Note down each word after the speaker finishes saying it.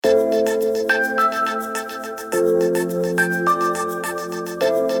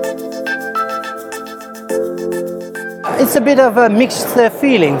It's a bit of a mixed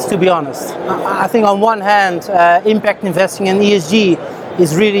feelings, to be honest. I think on one hand, impact investing and ESG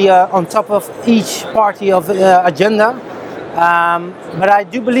is really on top of each party of agenda. But I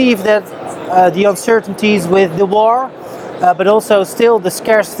do believe that the uncertainties with the war, but also still the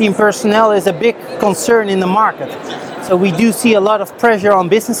scarcity in personnel is a big concern in the market. So we do see a lot of pressure on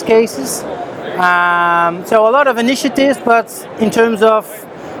business cases. So a lot of initiatives, but in terms of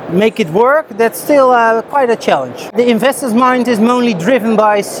make it work, that's still quite a challenge. The investor's mind is mainly driven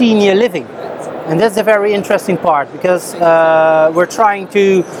by senior living. And that's a very interesting part, because we're trying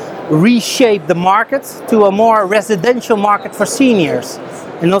to reshape the market to a more residential market for seniors.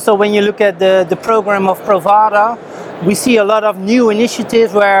 And also when you look at the program of Provada, we see a lot of new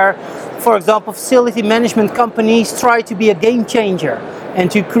initiatives where, for example, facility management companies try to be a game changer and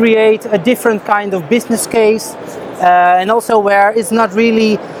to create a different kind of business case, and also where it's not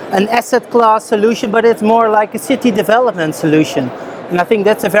really an asset class solution, but it's more like a city development solution. And I think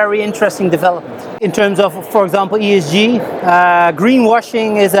that's a very interesting development. In terms of, for example, ESG,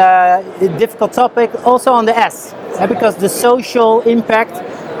 greenwashing is a difficult topic also on the S, because the social impact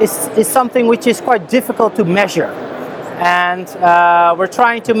is something which is quite difficult to measure. And we're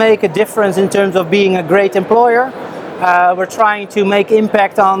trying to make a difference in terms of being a great employer. We're trying to make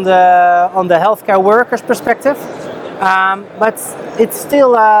impact on the healthcare workers' perspective. But it's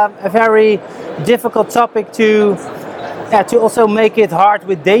still a very difficult topic to also make it hard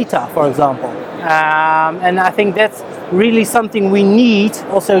with data, for example. And I think that's really something we need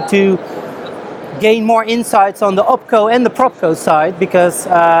also to gain more insights on the OpCo and the PropCo side, because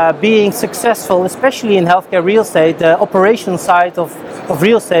being successful, especially in healthcare real estate, the operational side of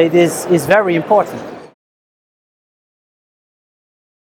real estate is very important.